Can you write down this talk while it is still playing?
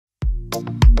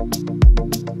Hi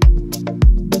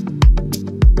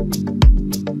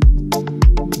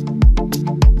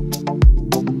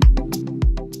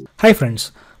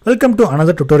friends, welcome to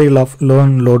another tutorial of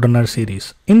LoadRunner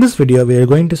series. In this video, we are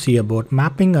going to see about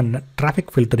mapping and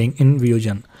traffic filtering in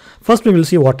Vusion. First, we will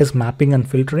see what is mapping and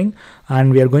filtering,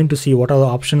 and we are going to see what are the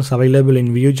options available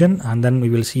in Vusion, and then we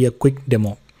will see a quick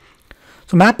demo.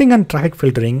 So mapping and traffic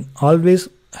filtering always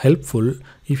helpful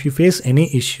if you face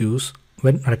any issues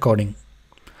when recording.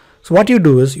 So what you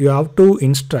do is you have to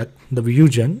instruct the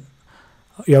Vusion.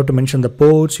 You have to mention the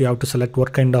ports, you have to select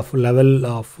what kind of level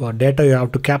of data you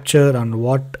have to capture and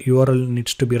what URL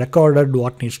needs to be recorded,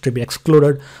 what needs to be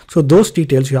excluded. So those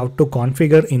details you have to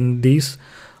configure in these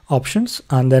options,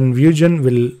 and then Vusion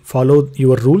will follow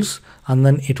your rules, and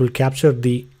then it will capture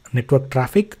the network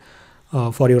traffic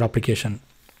for your application.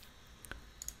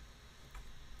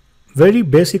 Very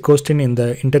basic question in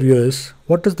the interview is,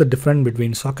 what is the difference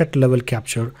between socket level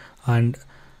capture and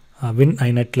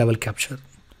Wininet level capture?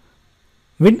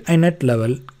 Wininet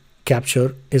level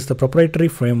capture is the proprietary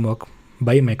framework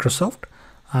by Microsoft,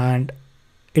 and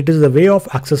it is the way of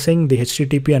accessing the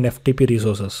HTTP and FTP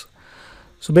resources.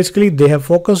 So basically they have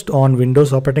focused on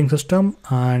Windows operating system,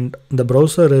 and the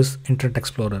browser is Internet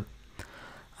Explorer,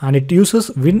 and it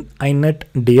uses Wininet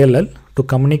DLL to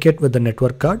communicate with the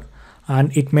network card,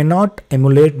 and it may not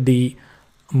emulate the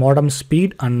modem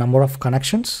speed and number of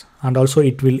connections, and also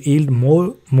it will yield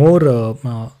more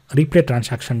replay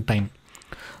transaction time.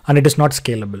 And it is not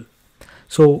scalable.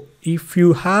 So if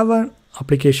you have an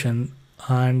application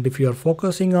and if you are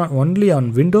focusing on only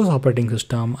on Windows operating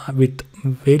system with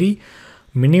very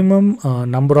minimum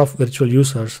number of virtual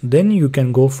users, then you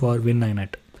can go for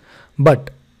Wininet.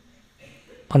 But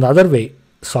on the other way,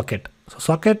 socket. So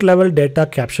socket level data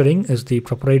capturing is the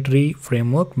proprietary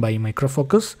framework by Micro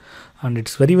Focus, and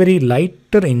it's very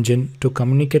lighter engine to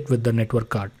communicate with the network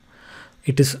card.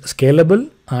 It is scalable,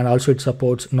 and also it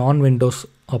supports non-Windows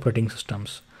operating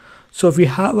systems. So if you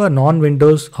have a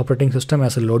non-Windows operating system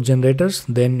as a load generators,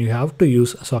 then you have to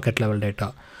use socket level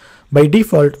data. By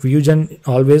default, Vusion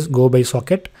always go by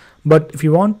socket, but if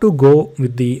you want to go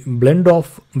with the blend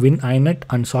of Wininet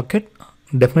and socket,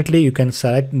 definitely you can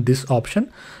select this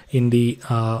option in the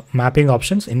mapping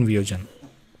options in Vusion.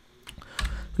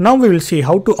 Now we will see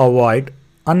how to avoid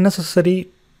unnecessary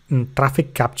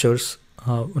traffic captures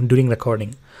during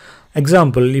recording.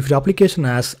 Example, if your application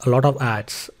has a lot of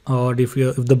ads, or if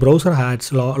the browser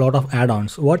has a lot of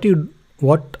add-ons, what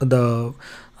the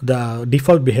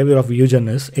default behavior of Vusion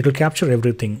is, it will capture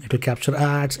everything. It will capture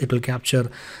ads, it will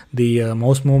capture the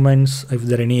mouse movements, if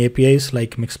there are any APIs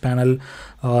like Mixpanel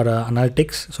or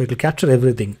analytics, so it will capture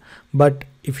everything. But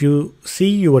if you see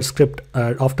your script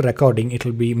after recording, it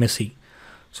will be messy.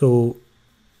 So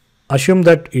assume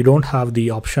that you don't have the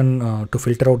option to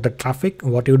filter out the traffic.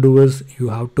 What you do is you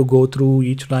have to go through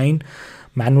each line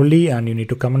manually, and you need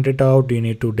to comment it out. You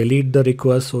need to delete the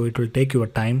request, so it will take your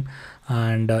time,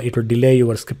 and it will delay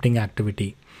your scripting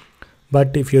activity.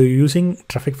 But if you're using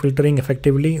traffic filtering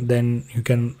effectively, then you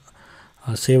can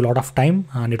save a lot of time,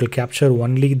 and it will capture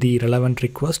only the relevant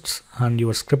requests, and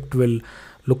your script will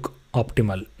look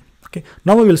optimal. Okay,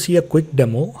 now we will see a quick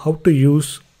demo how to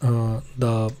use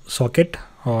the socket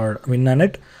or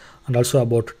Wininet, and also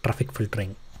about traffic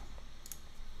filtering.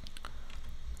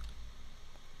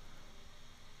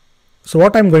 So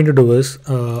what I'm going to do is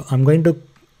I'm going to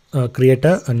create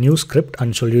a new script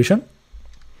and solution.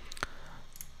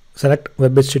 Select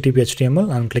web HTTP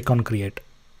HTML and click on create.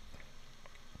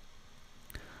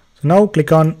 So now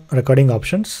click on recording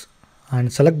options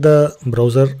and select the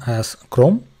browser as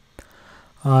Chrome,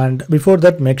 and before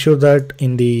that make sure that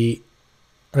in the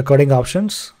recording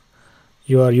options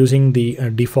you are using the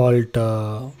default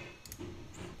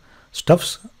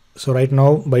stuffs. So right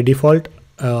now by default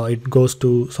it goes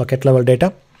to socket level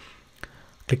data.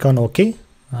 Click on OK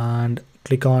and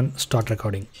click on start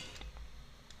recording.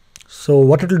 So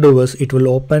what it will do is it will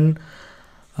open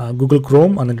Google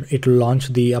Chrome, and then it will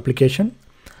launch the application.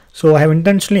 So I have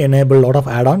intentionally enabled a lot of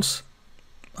add-ons,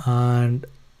 and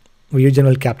Vusion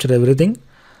will capture everything,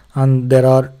 and there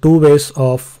are two ways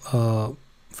of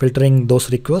filtering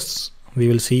those requests. We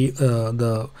will see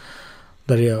how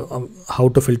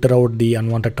to filter out the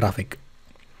unwanted traffic.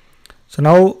 So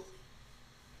now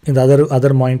in the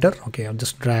other monitor, okay, I'll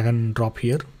just drag and drop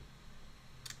here.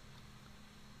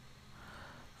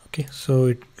 Okay, so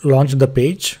it launched the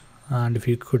page, and if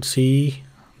you could see,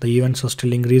 the events are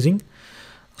still increasing.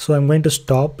 So I'm going to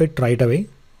stop it right away,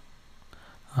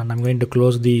 and I'm going to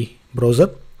close the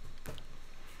browser.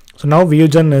 So now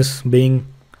Vusion is being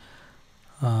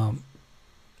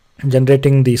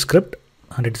generating the script,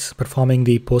 and it's performing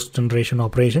the post generation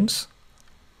operations.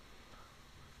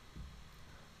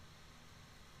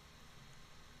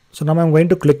 So now I'm going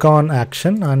to click on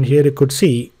action, and here you could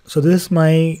see, so this is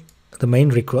the main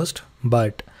request,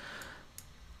 but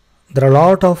there are a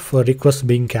lot of requests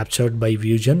being captured by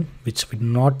Vusion which we do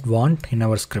not want in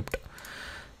our script.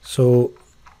 So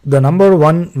the number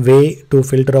one way to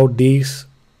filter out these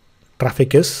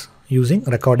traffic is using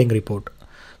recording report.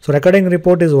 So recording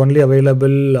report is only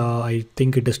available, I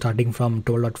think it is starting from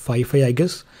 12.55, I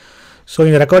guess. So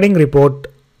in the recording report,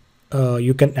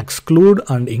 you can exclude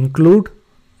and include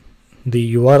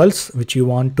the URLs which you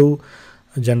want to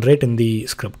generate in the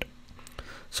script.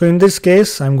 So in this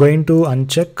case, I'm going to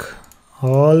uncheck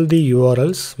all the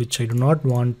URLs which I do not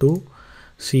want to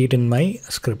see it in my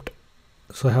script.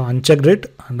 So I have unchecked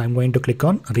it, and I'm going to click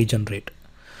on regenerate.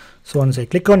 So once I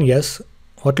click on yes,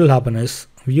 what will happen is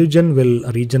Vusion will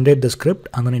regenerate the script,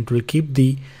 and then it will keep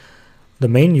the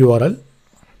main URL,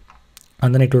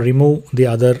 and then it will remove the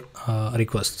other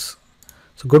requests.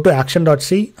 So go to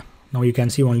action.c. Now you can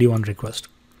see only one request.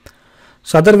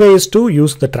 So other way is to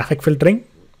use the traffic filtering.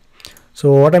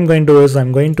 So what I'm going to do is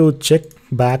I'm going to check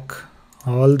back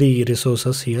all the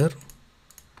resources here,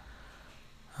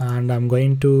 and I'm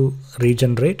going to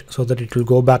regenerate so that it will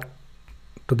go back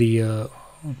to the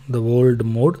old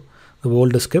mode, the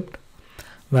old script,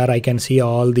 where I can see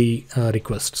all the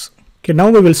requests. Okay, now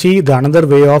we will see the another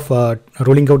way of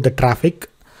rolling out the traffic.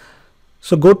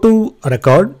 So go to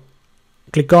record,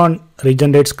 click on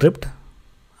regenerate script,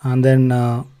 and then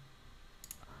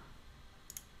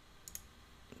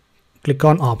click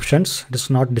on options. It is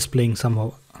not displaying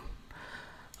somehow.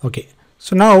 Okay,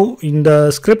 so now in the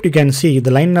script you can see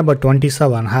the line number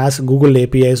 27 has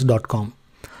googleapis.com,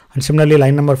 and similarly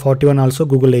line number 41 also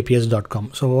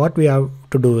googleapis.com. So what we have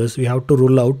to do is we have to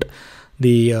rule out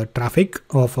the traffic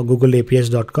of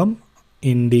googleapis.com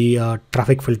in the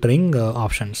traffic filtering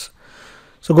options.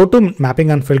 So go to mapping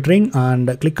and filtering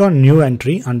and click on new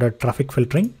entry under traffic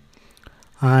filtering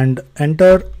and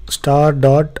enter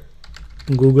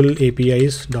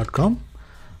star.googleapis.com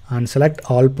and select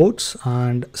all ports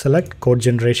and select code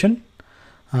generation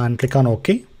and click on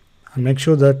OK, and make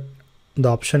sure that the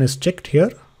option is checked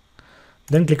here.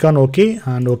 Then click on OK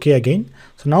and OK again.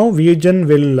 So now Vusion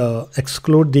will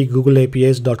exclude the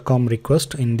googleapis.com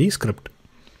request in the script.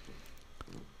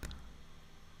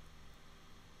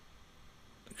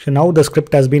 So now the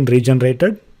script has been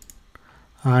regenerated,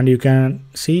 and you can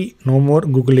see no more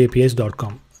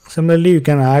googleapis.com. Similarly, you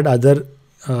can add other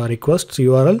requests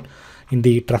URL in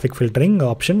the traffic filtering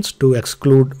options to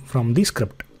exclude from the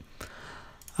script.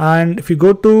 And if you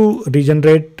go to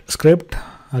regenerate script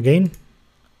again,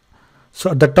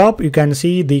 so at the top you can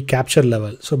see the capture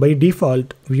level. So by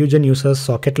default Vusion uses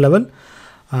socket level,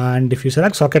 and if you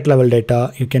select socket level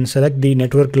data, you can select the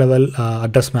network level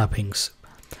address mappings.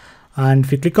 And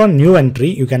if you click on new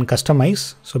entry, you can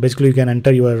customize. So basically you can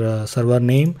enter your server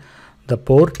name, the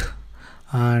port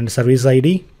and service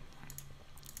ID,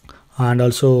 and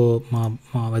also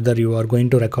whether you are going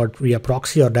to record via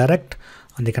proxy or direct,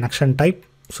 and the connection type.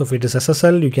 So if it is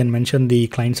SSL, you can mention the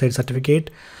client side certificate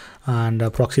and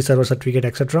proxy server certificate,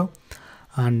 etc.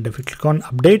 And if you click on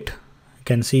update, you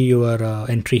can see your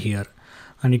entry here,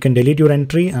 and you can delete your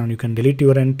entry, and you can delete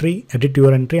your entry, edit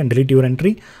your entry and delete your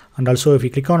entry. And also if you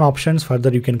click on options further,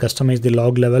 you can customize the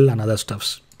log level and other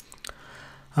stuffs,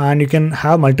 and you can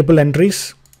have multiple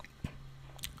entries.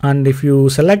 And if you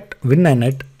select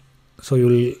Wininet, so you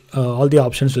will all the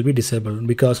options will be disabled,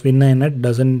 because Wininet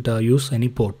doesn't use any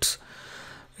ports.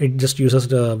 It just uses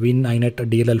the Wininet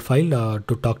DLL file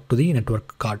to talk to the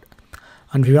network card.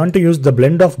 And if you want to use the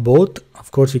blend of both, of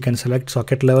course you can select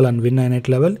socket level and Wininet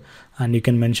level, and you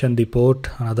can mention the port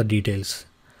and other details.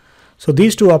 So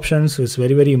these two options is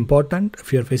very, very important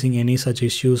if you are facing any such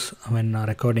issues when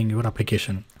recording your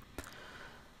application.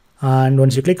 And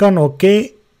once you click on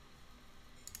OK,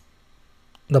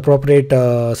 the appropriate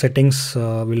settings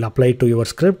will apply to your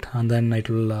script, and then it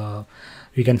will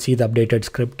you can see the updated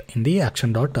script in the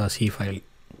action.c file.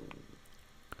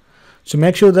 So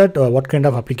make sure that what kind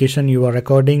of application you are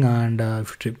recording, and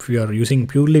if you are using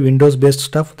purely Windows based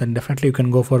stuff, then definitely you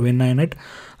can go for Wininet,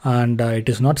 and it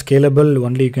is not scalable.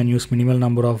 Only you can use minimal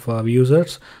number of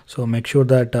users. So make sure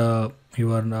that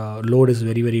your load is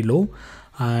very, very low.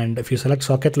 And if you select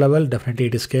socket level, definitely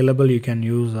it is scalable. You can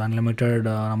use unlimited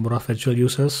number of virtual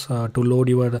users to load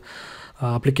your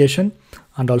application.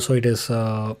 And also it is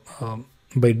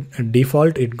by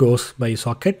default it goes by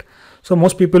socket. So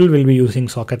most people will be using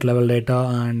socket level data,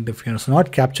 and if you're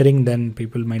not capturing, then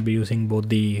people might be using both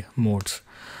the modes.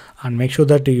 And make sure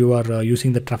that you are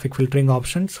using the traffic filtering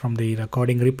options from the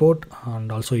recording report,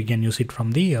 and also you can use it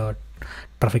from the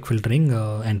traffic filtering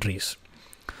entries.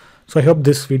 So I hope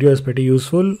this video is pretty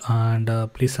useful, and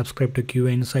please subscribe to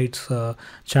QA Insights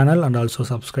channel, and also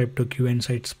subscribe to QA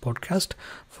Insights podcast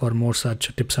for more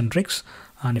such tips and tricks.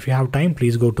 And if you have time,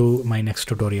 please go to my next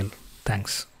tutorial.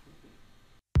 Thanks.